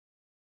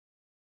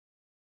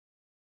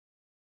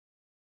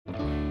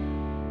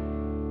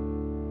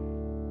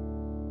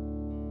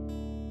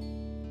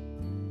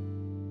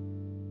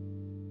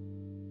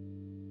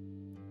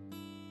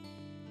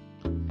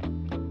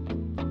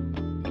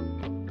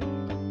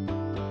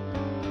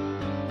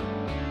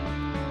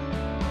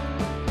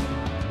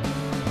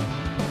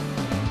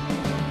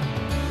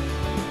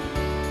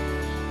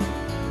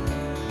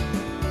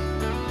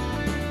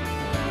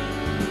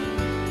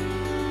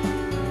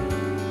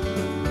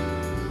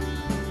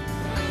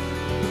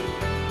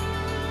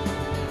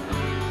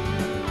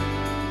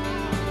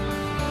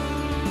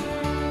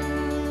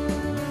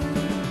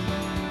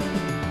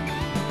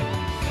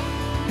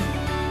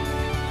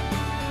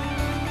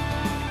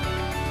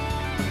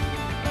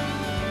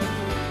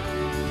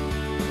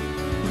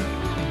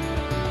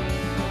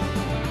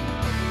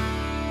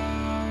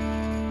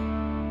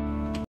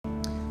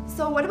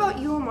what about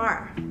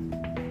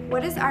UMR?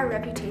 What is our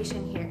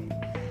reputation here?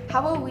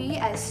 How will we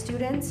as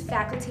students,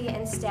 faculty,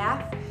 and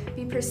staff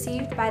be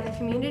perceived by the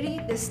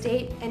community, the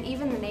state, and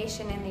even the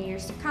nation in the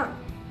years to come?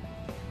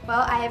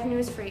 Well, I have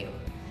news for you.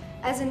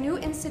 As a new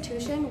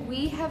institution,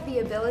 we have the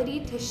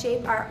ability to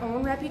shape our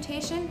own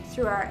reputation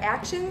through our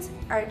actions,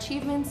 our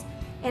achievements,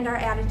 and our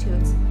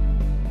attitudes.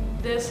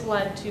 This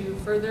led to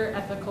further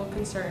ethical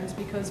concerns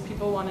because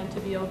people wanted to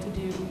be able to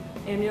do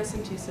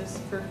amniocentesis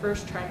for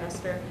first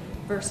trimester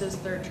versus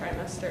third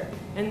trimester.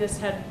 And this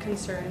had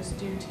concerns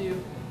due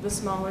to the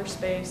smaller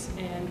space,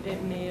 and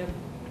it may have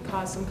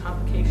caused some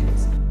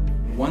complications.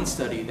 One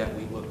study that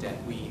we looked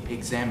at, we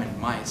examined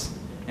mice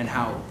and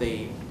how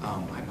they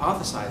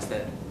hypothesized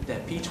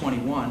that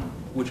P21,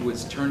 which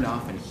was turned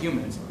off in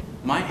humans,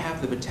 might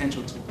have the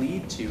potential to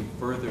lead to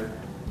further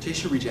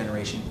tissue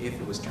regeneration if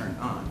it was turned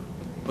on.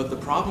 But the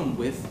problem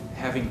with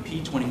having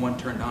P21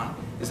 turned on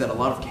is that a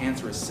lot of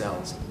cancerous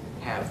cells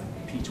have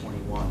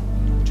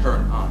P21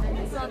 turned on.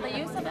 So the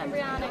use of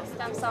embryonic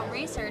stem cell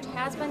research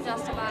has been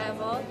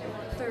justifiable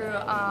through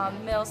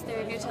Mill's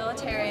theory of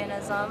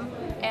utilitarianism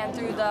and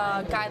through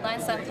the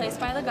guidelines set in place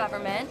by the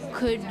government.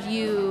 Could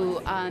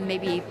you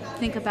maybe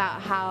think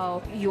about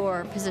how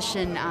your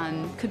position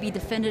could be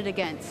defended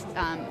against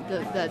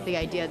the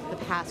idea that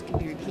the past could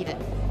be repeated?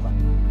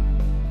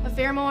 A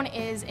pheromone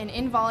is an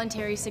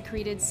involuntary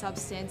secreted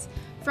substance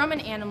from an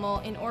animal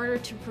in order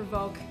to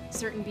provoke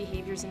certain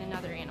behaviors in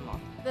another animal.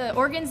 The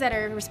organs that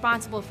are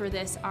responsible for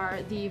this are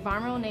the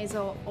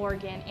vomeronasal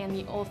organ and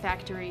the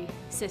olfactory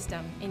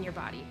system in your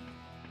body.